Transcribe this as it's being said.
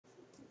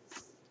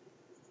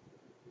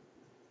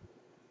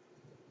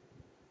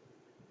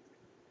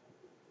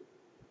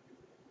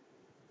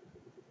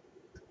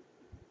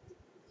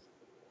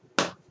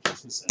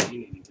He said, you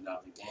need to get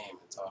out of the game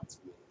and talk to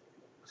me.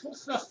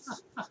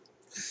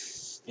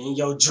 In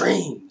your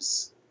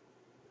dreams.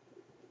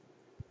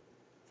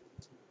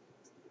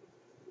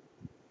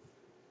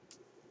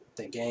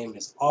 The game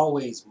is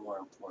always more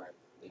important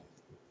than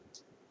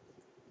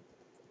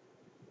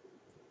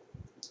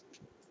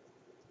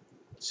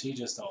she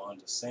just don't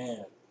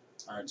understand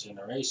our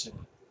generation.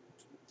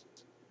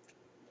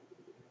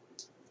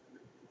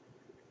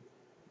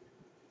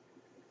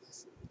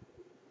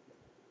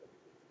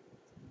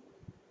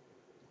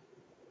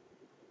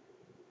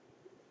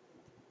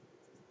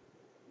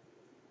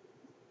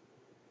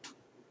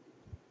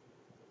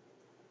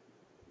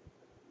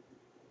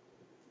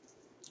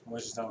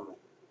 What you talking about?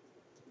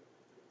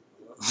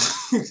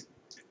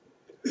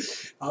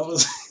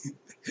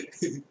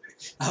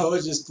 I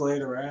was just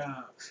playing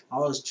around. I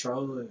was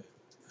trolling.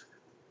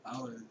 I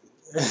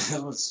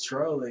was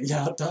trolling.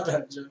 Y'all thought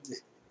I jumped.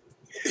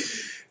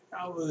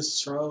 I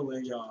was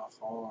trolling y'all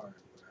hard,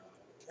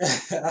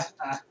 bro.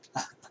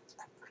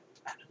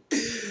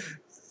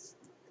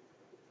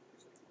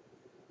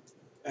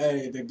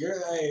 Hey, the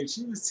girl, hey,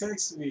 she was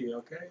texting me,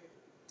 okay?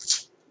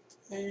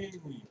 Hey,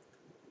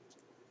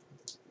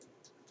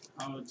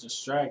 I was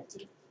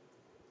distracted.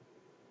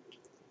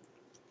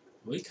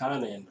 We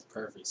kind of in the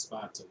perfect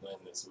spot to win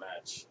this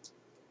match.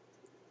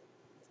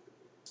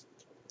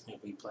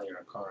 If we play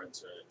our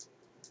cards right.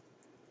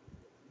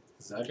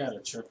 Cause I got a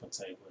triple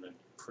tape with a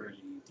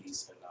pretty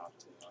decent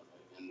optic on it,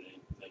 and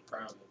they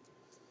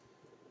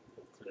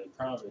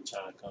probably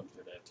trying to come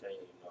through that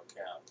cave, no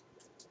cap.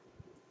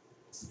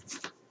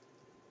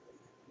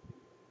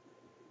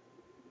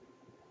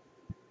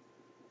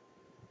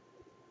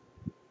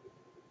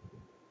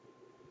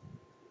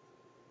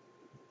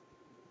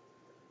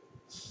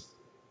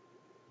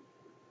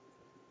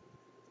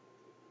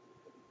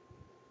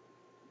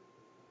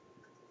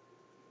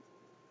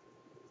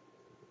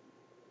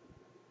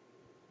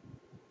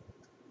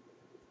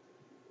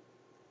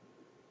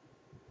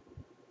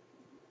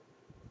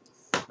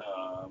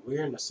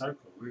 We're in the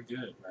circle. We're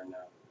good right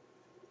now.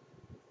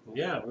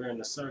 Yeah, we're in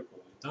the circle.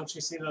 Don't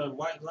you see the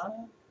white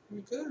line?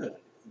 We're good.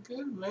 We're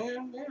good,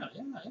 man. Yeah.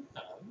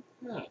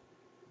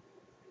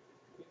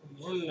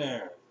 In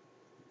there.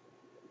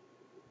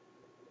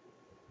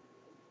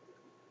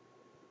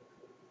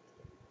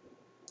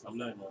 I'm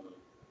not gonna.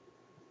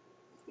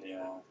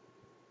 Yeah.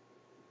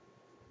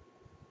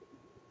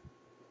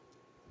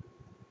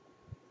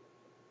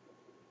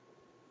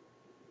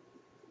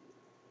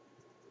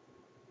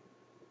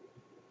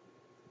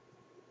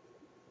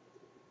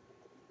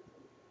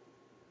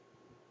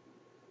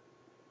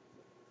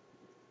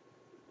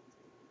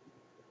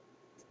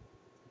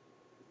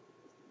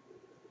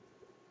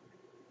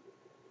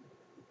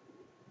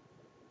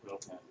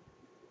 Okay.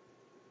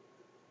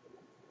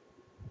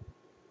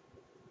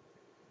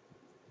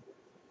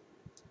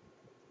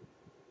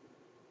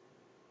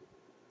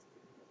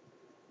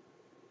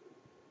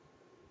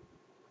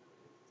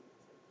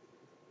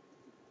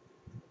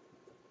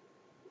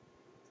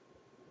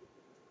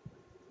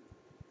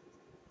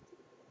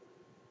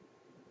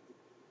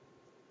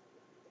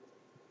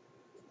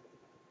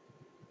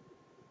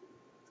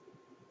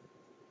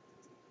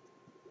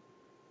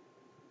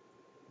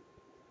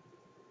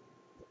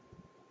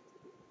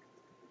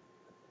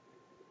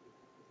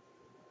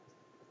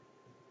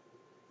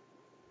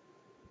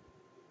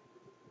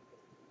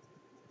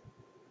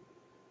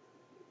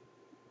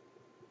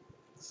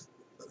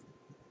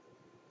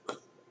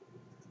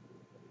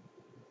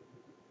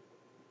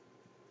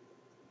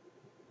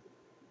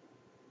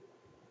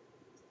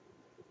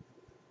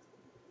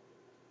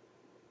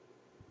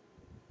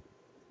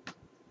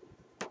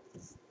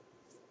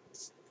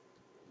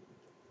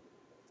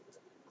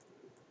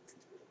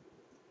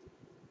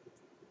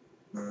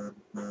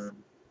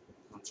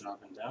 I'm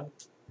dropping down.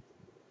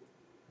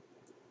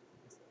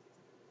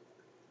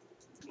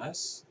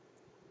 Nice.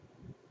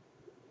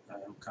 I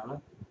am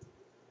coming.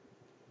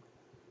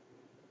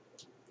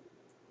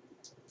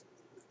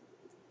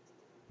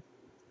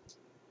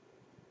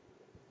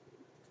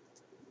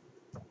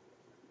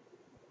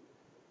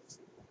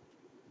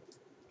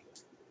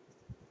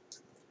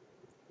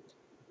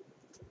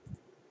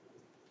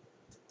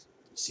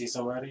 You see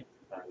somebody?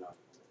 Or no?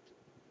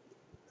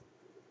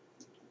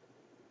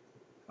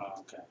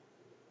 Oh, okay.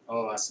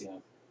 Oh, I see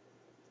him.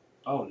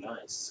 Oh,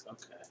 nice.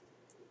 Okay.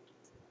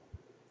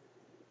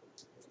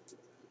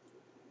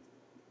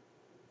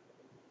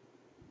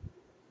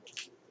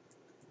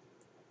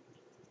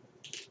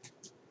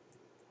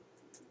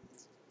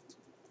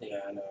 Yeah,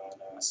 I know.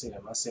 I see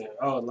him.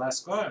 Oh,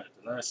 last squad.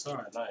 The last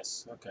star.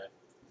 Nice. Okay.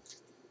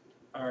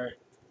 Alright.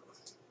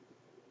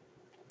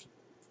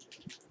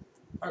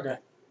 Okay.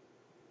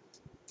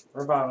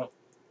 Revival.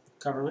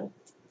 Cover me.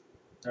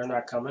 They're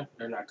not coming.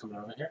 They're not coming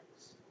over here.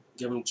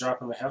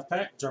 Drop him a health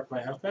pack. Drop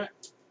my health pack.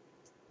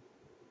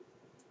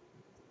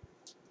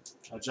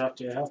 I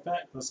dropped your health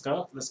pack. Let's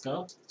go. Let's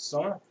go.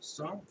 Storm.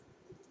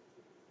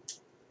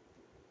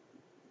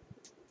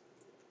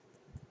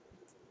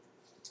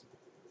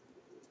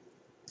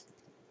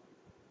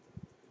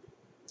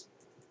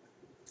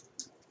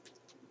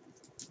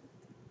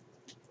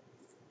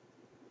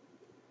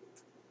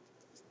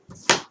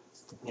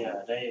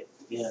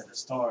 Yeah, the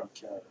storm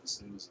killed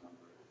us. It was over.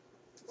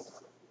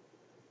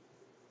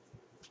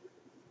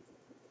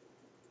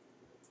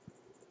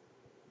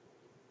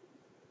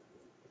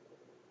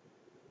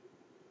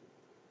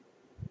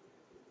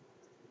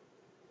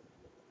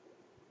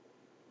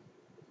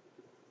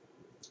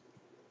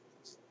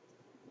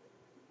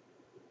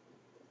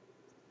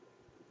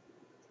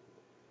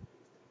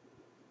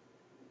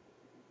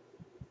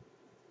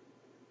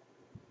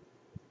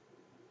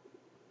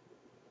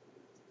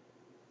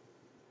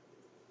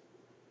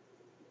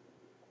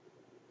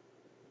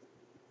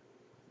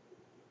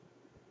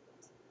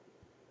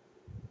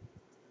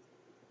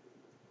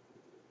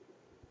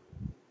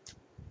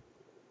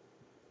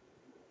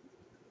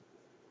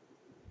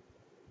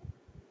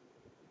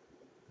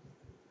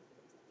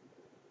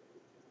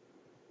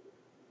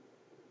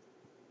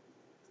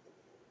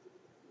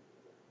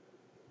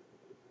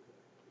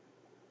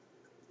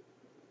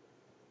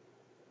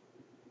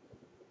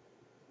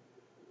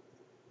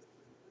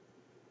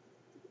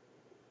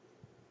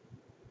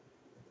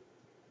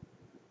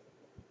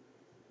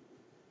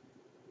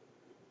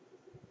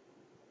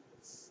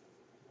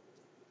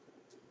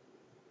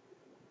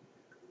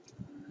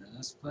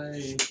 Let's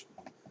play.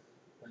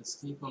 Let's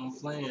keep on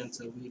playing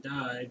till we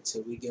die,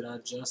 till we get our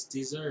just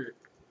dessert.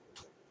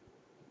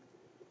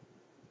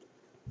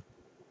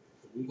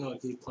 We're gonna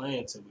keep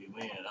playing till we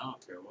win. I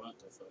don't care what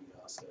the fuck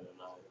y'all say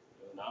tonight.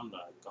 Dude, I'm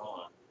not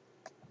gone.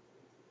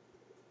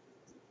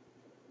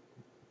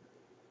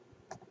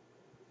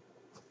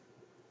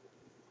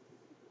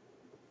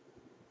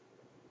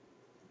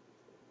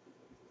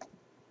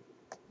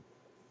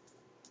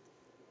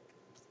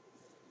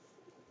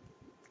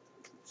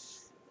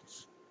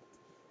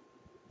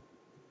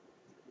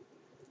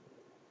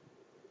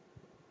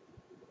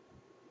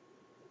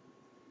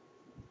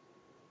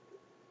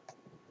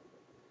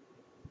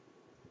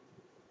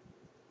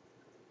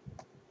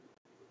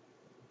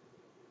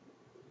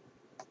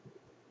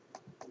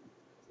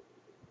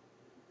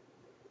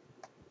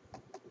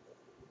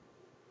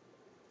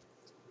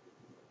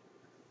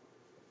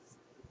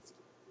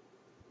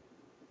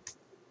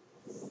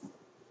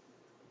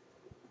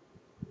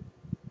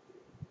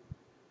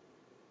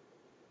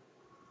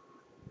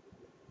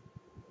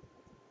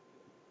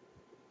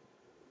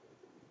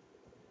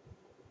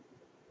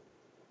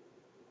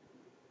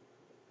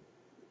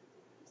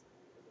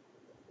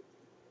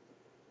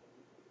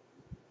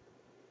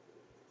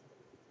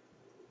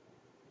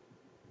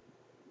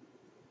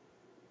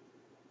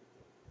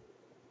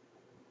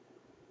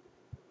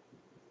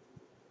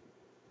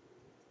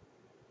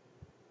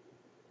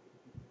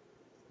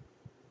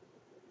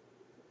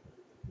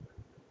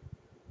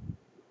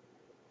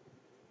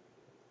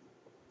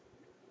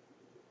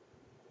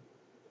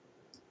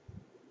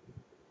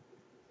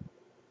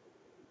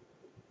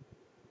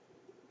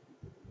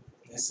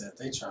 They said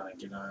they trying to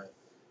get on.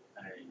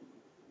 Hey,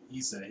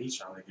 he said he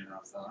trying to get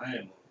off the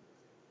island.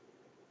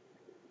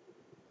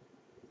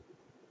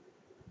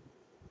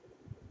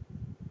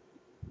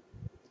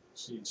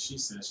 She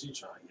said she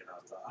trying to get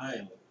off the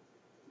island.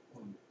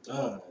 I'm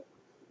done.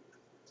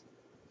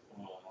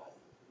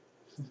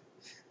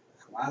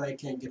 Why they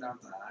can't get off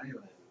the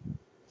island?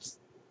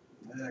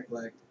 They act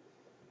like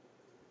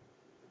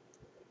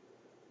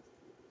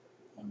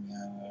I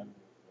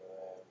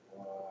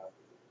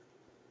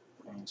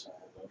ain't trying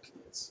no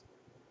kids.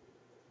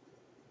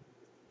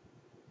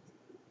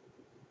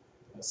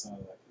 That's all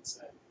I can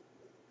say.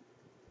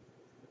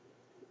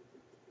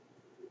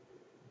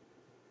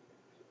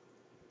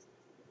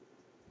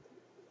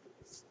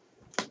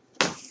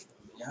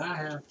 Yeah, I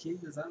have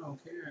kids. I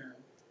don't care,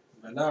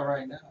 but not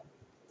right now.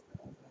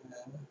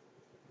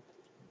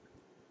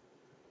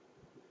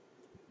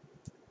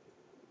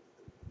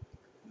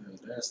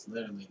 There's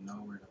literally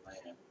nowhere to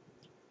land.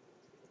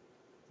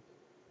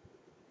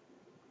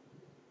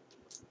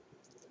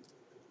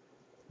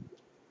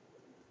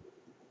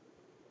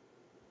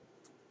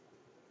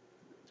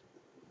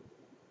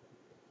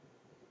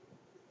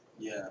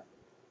 Yeah.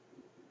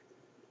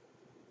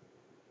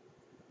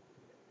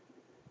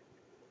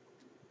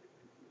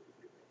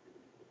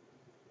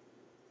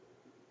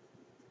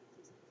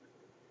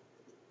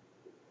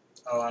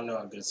 Oh, I know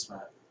a good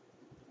spot.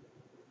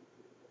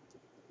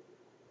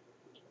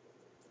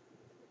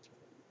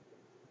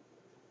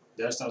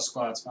 There's no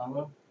squads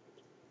follow.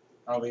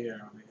 Over here,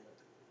 over here.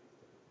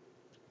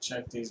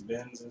 Check these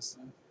bins and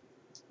stuff.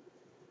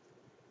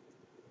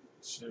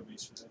 Should be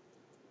true.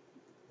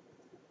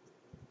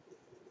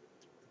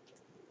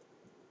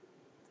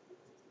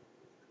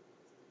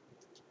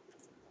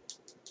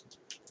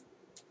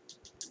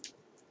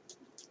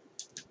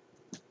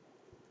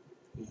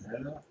 You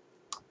heard that?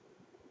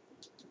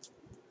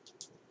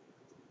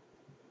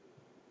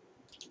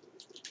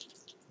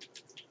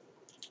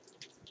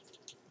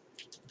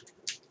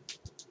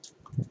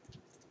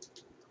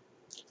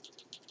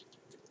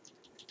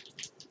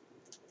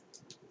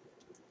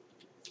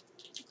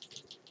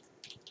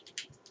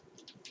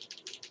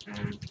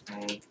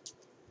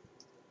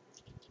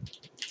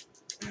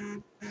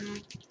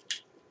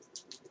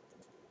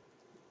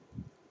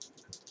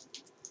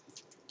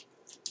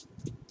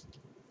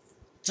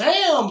 Damn!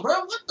 Damn, bro,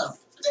 what the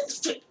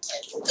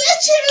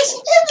bitches?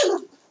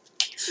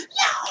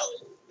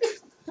 Yo!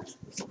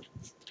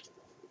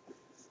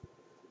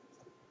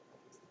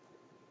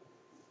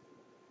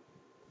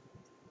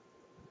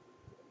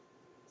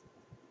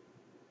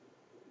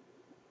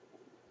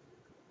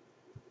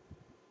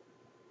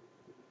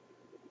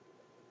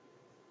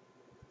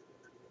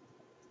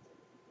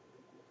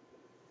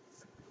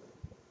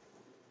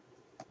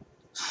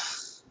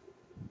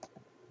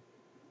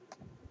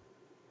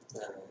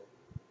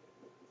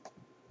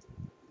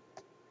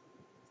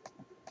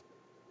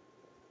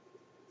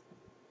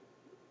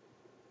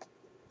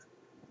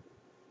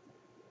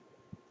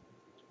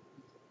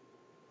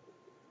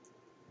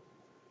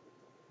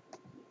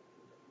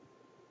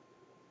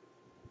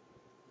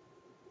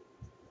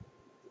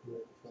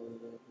 Pull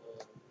it up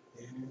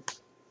here.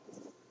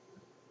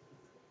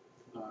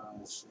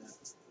 Oh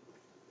shit.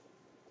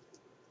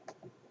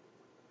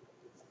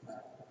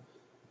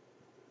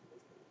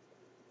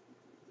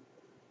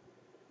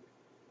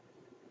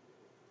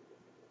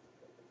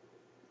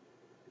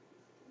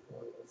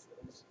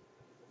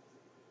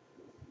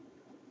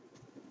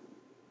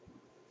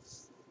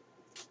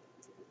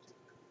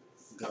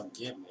 Go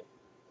get me.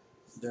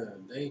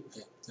 Dude,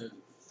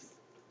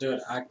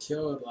 dude, I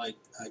killed like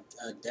I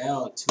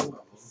downed 2 of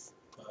them,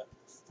 but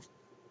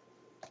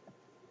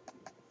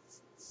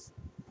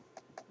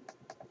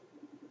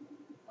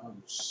oh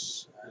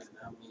shit, I did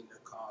not mean to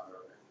call her.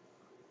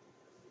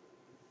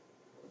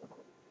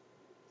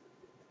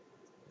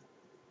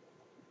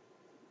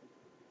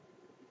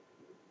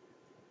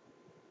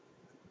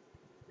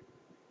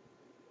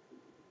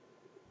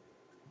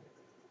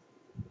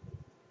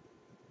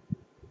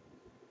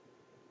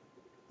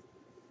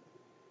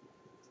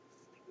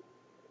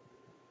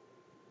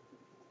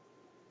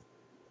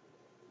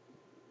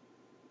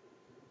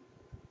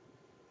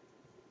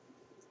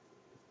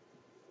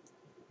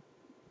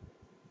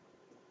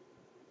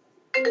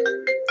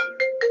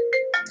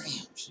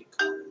 Damn, she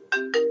called me.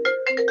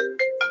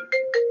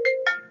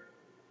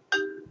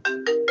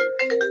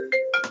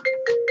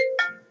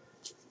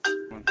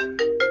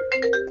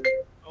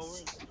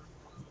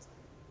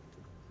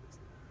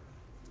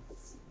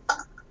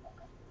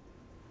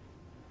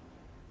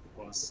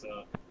 What's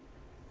up?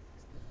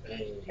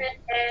 Hey,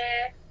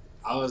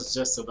 I was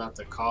just about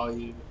to call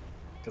you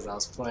because I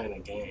was playing a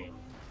game.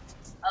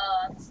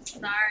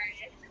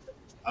 Sorry.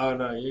 Oh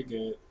no, you're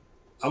good.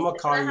 I'm gonna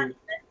call you.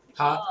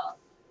 Huh?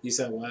 You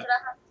said what?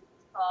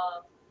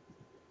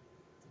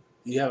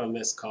 You have a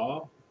missed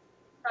call?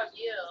 From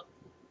you.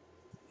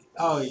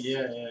 Oh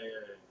yeah.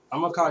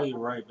 I'm gonna call you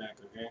right back,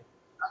 okay?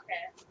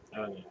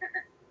 Okay. Okay.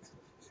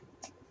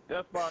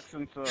 Deathbox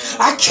and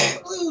I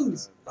can't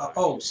lose.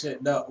 Oh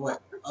shit! No, wait.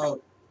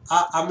 Oh,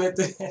 I meant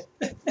to.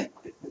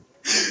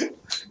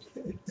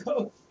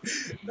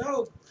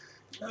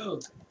 No.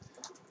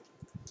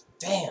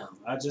 Damn!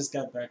 I just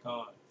got back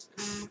on.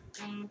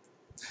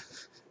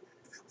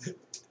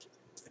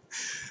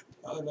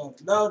 Oh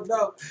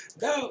no!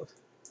 Damn!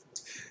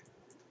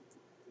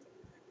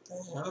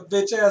 Her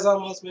bitch ass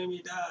almost made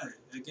me die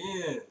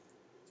again.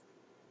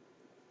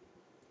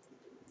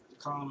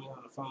 Call me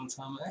on the phone,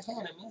 telling me I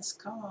had a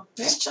missed call.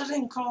 Bitch, I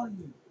didn't call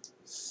you.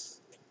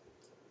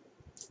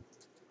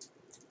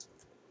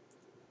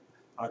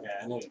 Okay,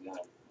 I need a gun.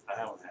 I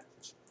don't have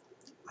it.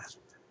 I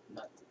don't have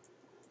nothing.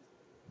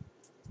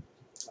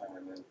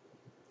 Alright, man.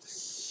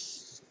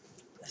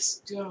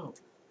 Let's go.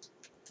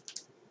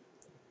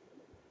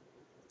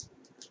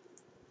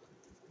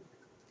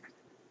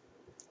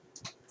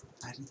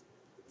 I didn't.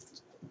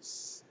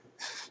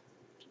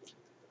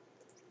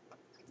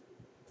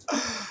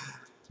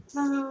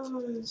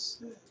 Oh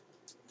shit.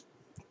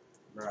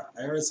 Bro,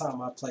 every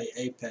time I play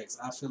Apex,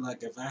 I feel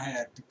like if I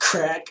had the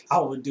crack, I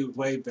would do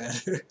way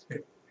better.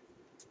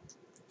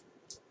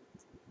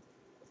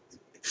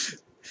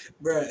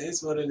 Bro,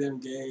 it's one of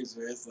them games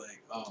where it's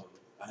like, oh,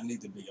 I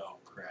need to be on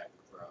crack,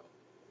 bro.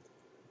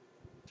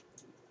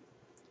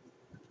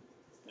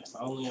 If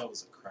only I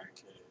was a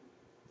crackhead,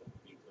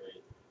 that'd be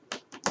great.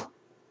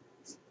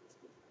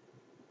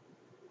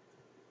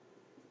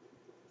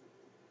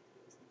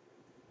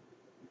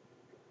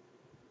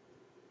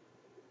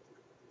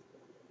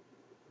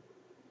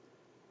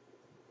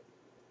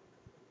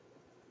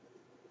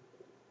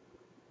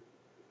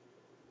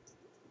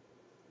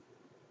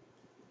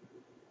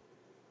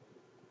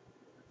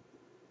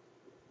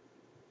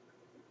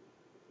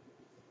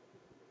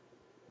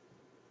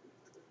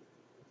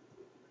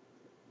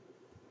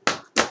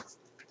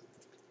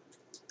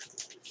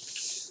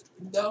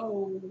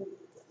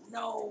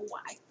 No,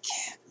 I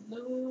can't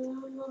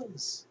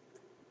lose.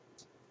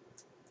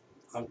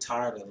 I'm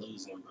tired of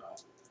losing, bro.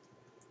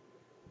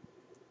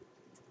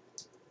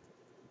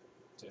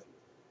 Dude.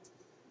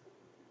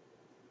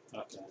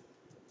 Okay.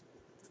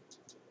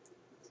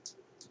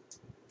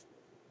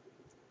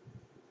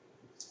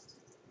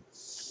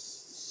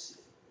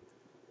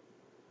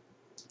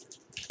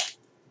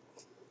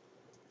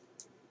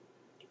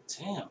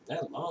 Damn,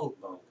 that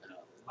longbow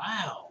got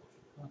loud.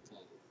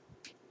 Okay.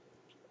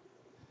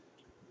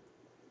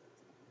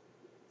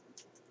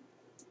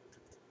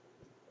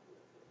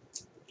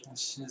 That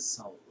shit's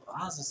so.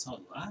 Why is it so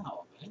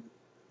loud, man?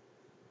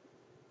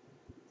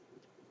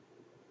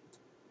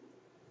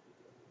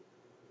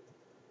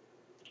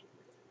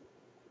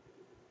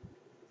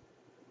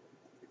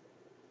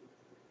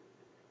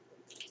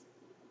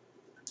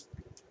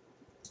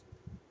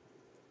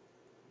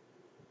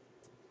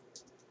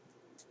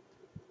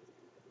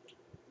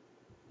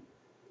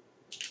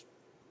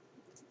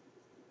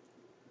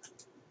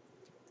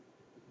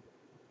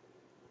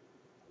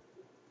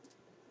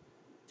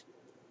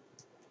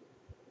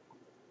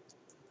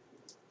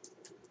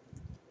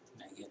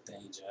 They get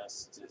they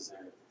just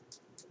deserve.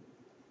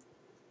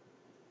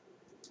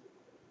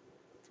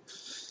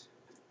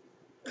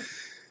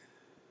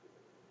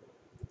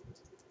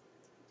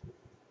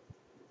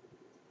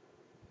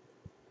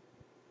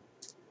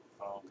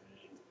 Oh, man.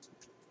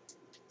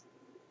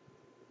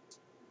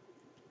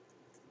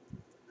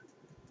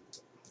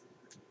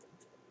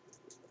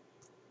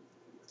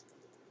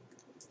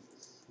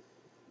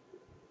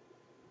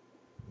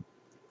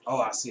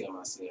 Oh, I see him.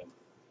 I see him.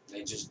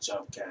 They just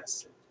jump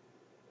casted.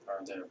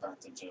 Or they're about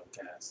to jump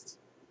cast.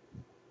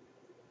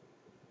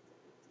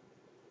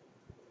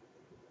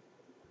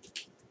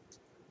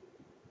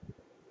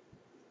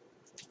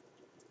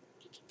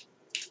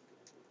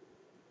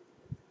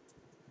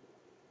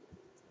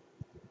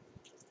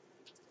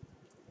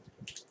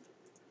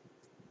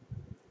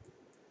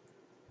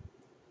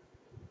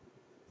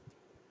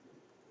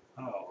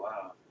 Oh,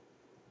 wow.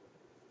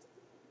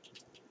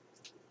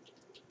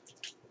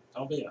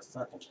 Don't be a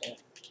fucking man.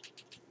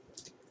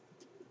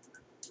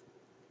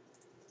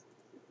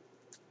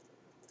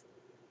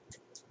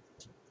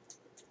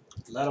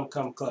 Let them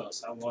come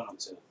close. I want them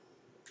to.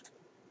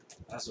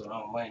 That's what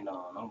I'm waiting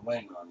on. I'm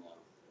waiting on them.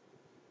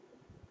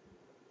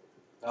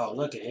 Oh,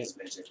 look at his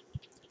bitch.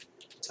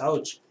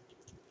 Told you.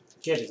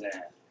 Get his ass.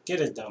 Get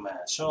his dumb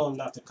ass. Show him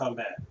not to come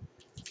back.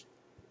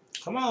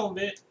 Come on,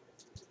 bitch.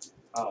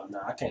 Oh, no.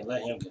 I can't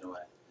let him get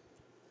away.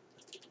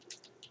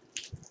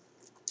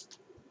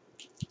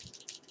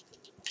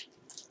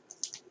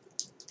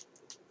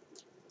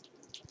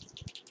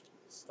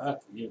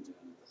 Fuck you, dude.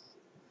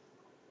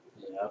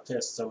 Yeah, I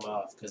pissed him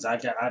off because I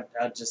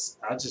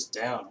just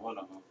downed one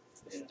of them.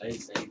 Yeah, they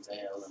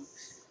failed him.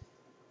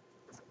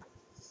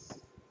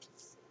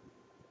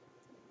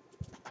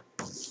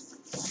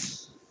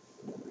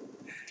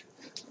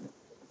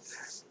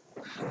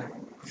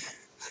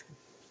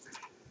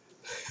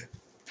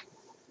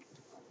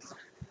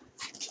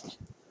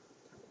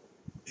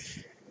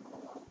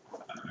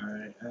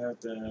 Alright,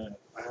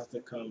 I have to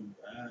come.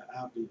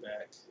 I'll be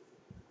back.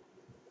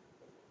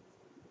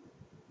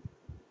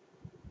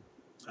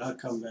 I'll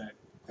come back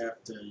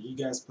after you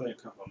guys play a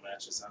couple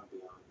matches. I'll be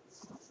on.